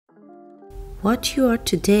What you are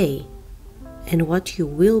today and what you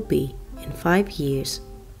will be in 5 years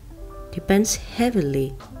depends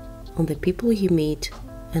heavily on the people you meet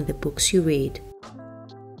and the books you read.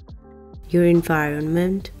 Your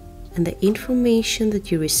environment and the information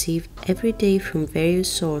that you receive every day from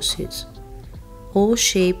various sources all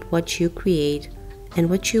shape what you create and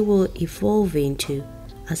what you will evolve into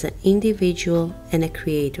as an individual and a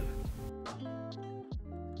creator.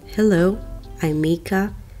 Hello, I'm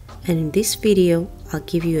Mika, and in this video I'll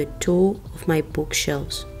give you a tour of my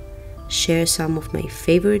bookshelves, share some of my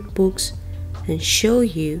favorite books, and show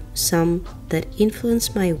you some that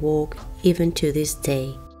influence my work even to this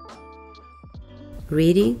day.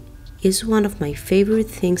 Reading is one of my favorite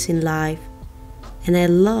things in life, and I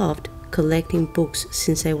loved collecting books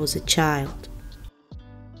since I was a child.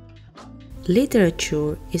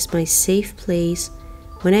 Literature is my safe place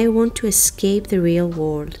when I want to escape the real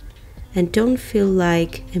world and don't feel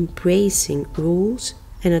like embracing rules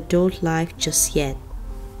and adult life just yet.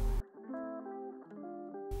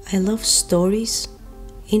 I love stories,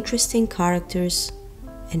 interesting characters,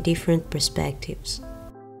 and different perspectives.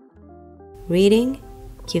 Reading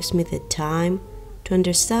gives me the time to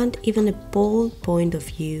understand even a bold point of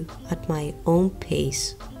view at my own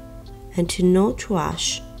pace and to not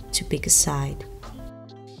rush to pick a side.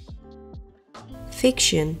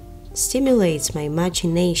 Fiction stimulates my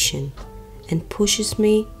imagination and pushes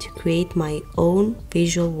me to create my own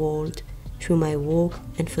visual world through my work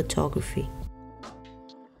and photography.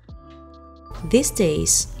 These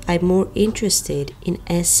days, I'm more interested in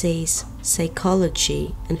essays,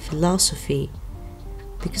 psychology, and philosophy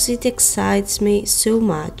because it excites me so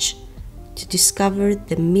much to discover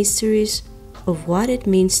the mysteries of what it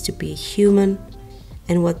means to be human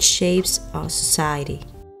and what shapes our society.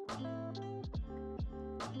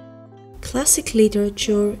 Classic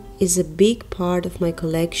literature is a big part of my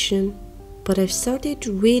collection, but I've started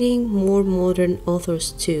reading more modern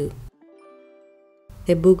authors too.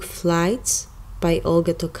 The book Flights by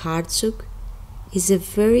Olga Tokarczuk is a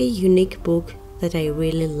very unique book that I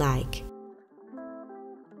really like.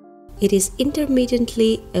 It is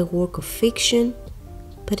intermittently a work of fiction,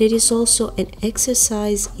 but it is also an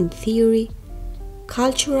exercise in theory,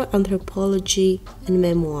 cultural anthropology, and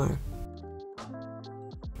memoir.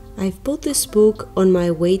 I've bought this book on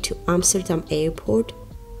my way to Amsterdam airport,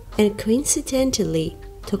 and coincidentally,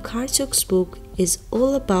 Tokarczuk's book is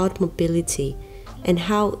all about mobility and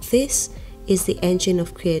how this is the engine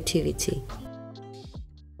of creativity.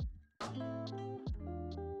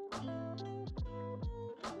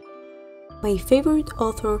 My favorite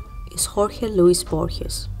author is Jorge Luis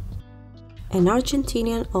Borges, an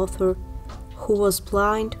Argentinian author who was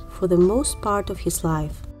blind for the most part of his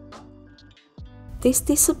life. This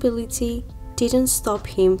disability didn't stop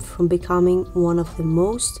him from becoming one of the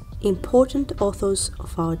most important authors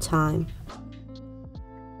of our time.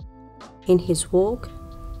 In his work,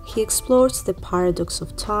 he explores the paradox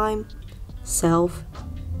of time, self,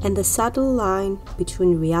 and the subtle line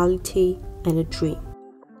between reality and a dream.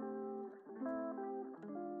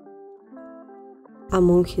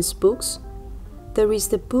 Among his books, there is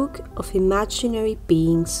the Book of Imaginary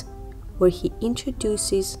Beings, where he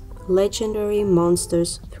introduces legendary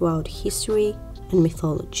monsters throughout history and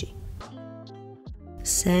mythology.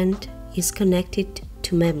 Scent is connected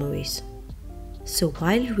to memories, so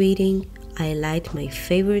while reading, I light my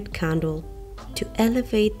favorite candle to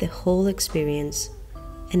elevate the whole experience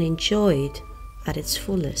and enjoy it at its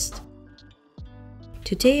fullest.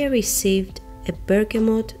 Today I received a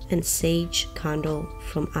bergamot and sage candle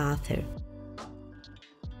from Arthur.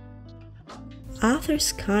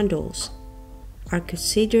 Arthur's candles are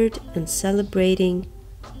considered in celebrating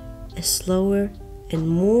a slower and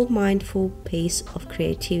more mindful pace of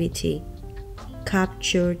creativity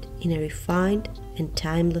captured in a refined and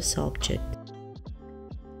timeless object.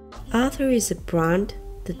 Arthur is a brand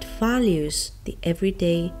that values the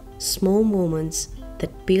everyday small moments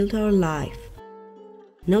that build our life,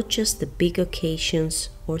 not just the big occasions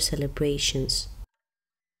or celebrations.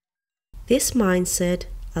 This mindset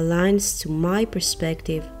aligns to my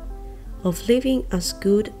perspective of living as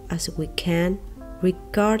good as we can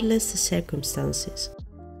regardless the circumstances.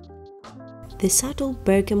 The subtle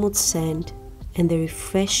bergamot scent and the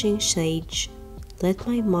refreshing sage let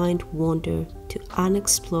my mind wander to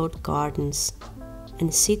unexplored gardens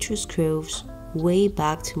and citrus groves way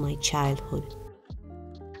back to my childhood.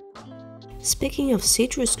 Speaking of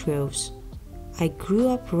citrus groves, I grew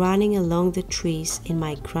up running along the trees in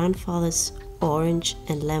my grandfather's orange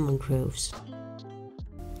and lemon groves.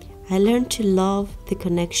 I learned to love the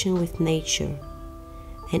connection with nature,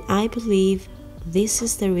 and I believe this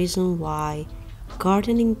is the reason why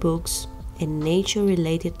gardening books and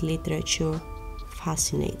nature-related literature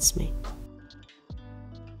fascinates me.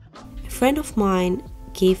 A friend of mine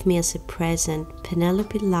gave me as a present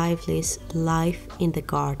Penelope Lively's Life in the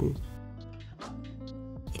Garden.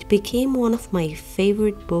 It became one of my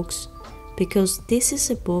favorite books because this is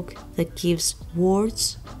a book that gives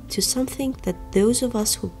words to something that those of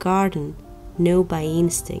us who garden know by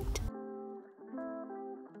instinct.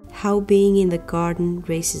 How being in the garden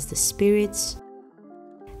raises the spirits,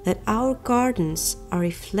 that our gardens are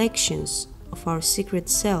reflections of our secret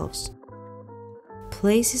selves,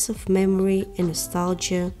 places of memory and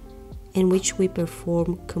nostalgia in which we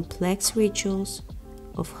perform complex rituals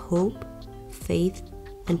of hope, faith,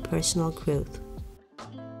 and personal growth.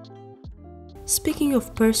 Speaking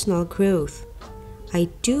of personal growth, I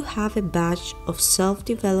do have a batch of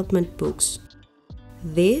self-development books.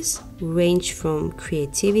 These range from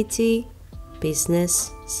creativity,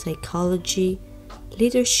 business, psychology,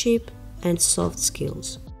 leadership, and soft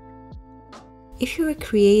skills. If you're a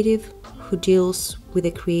creative who deals with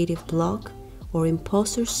a creative block or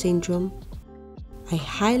imposter syndrome, I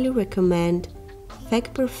highly recommend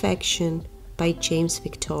Fake Perfection by James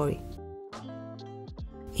Victory.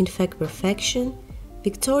 In Fake Perfection,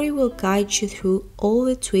 Victory will guide you through all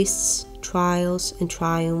the twists, trials, and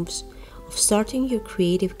triumphs of starting your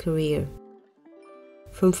creative career,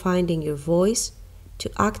 from finding your voice to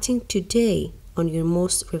acting today on your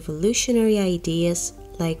most revolutionary ideas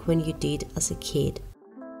like when you did as a kid.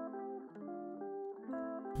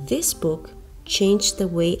 This book changed the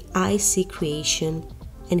way I see creation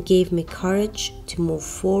and gave me courage to move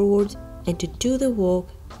forward and to do the work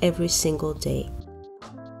every single day.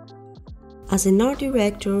 As an art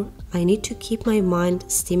director, I need to keep my mind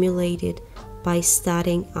stimulated by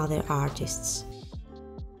studying other artists.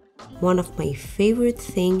 One of my favorite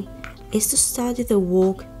things is to study the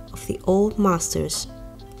work of the old masters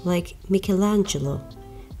like Michelangelo,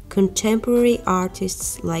 contemporary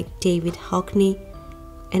artists like David Hockney,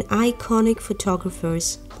 and iconic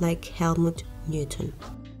photographers like Helmut Newton.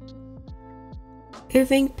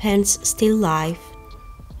 Irving Penn's still life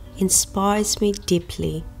inspires me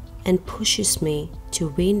deeply and pushes me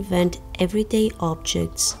to reinvent everyday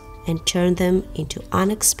objects and turn them into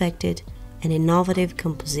unexpected and innovative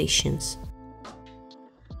compositions.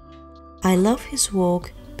 I love his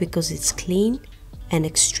work because it's clean and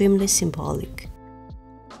extremely symbolic.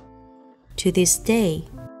 To this day,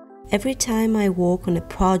 every time I work on a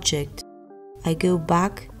project, I go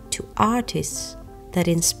back to artists that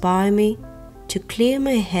inspire me to clear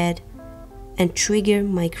my head and trigger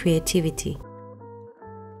my creativity.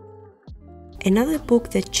 Another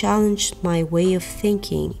book that challenged my way of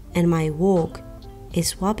thinking and my work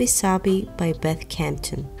is Wabi Sabi by Beth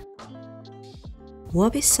Campton.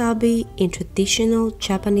 Wabi Sabi in traditional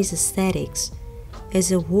Japanese aesthetics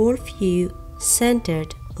is a worldview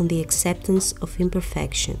centered on the acceptance of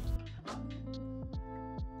imperfection.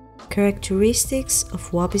 Characteristics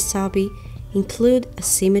of Wabi Sabi include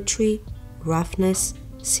asymmetry, roughness,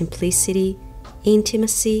 simplicity,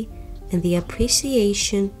 intimacy, and the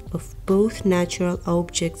appreciation of both natural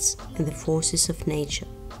objects and the forces of nature.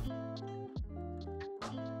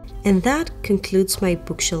 And that concludes my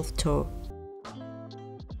bookshelf tour.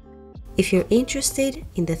 If you're interested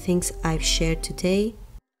in the things I've shared today,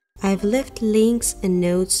 I've left links and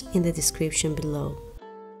notes in the description below.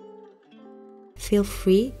 Feel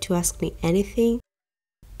free to ask me anything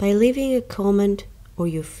by leaving a comment or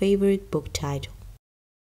your favorite book title.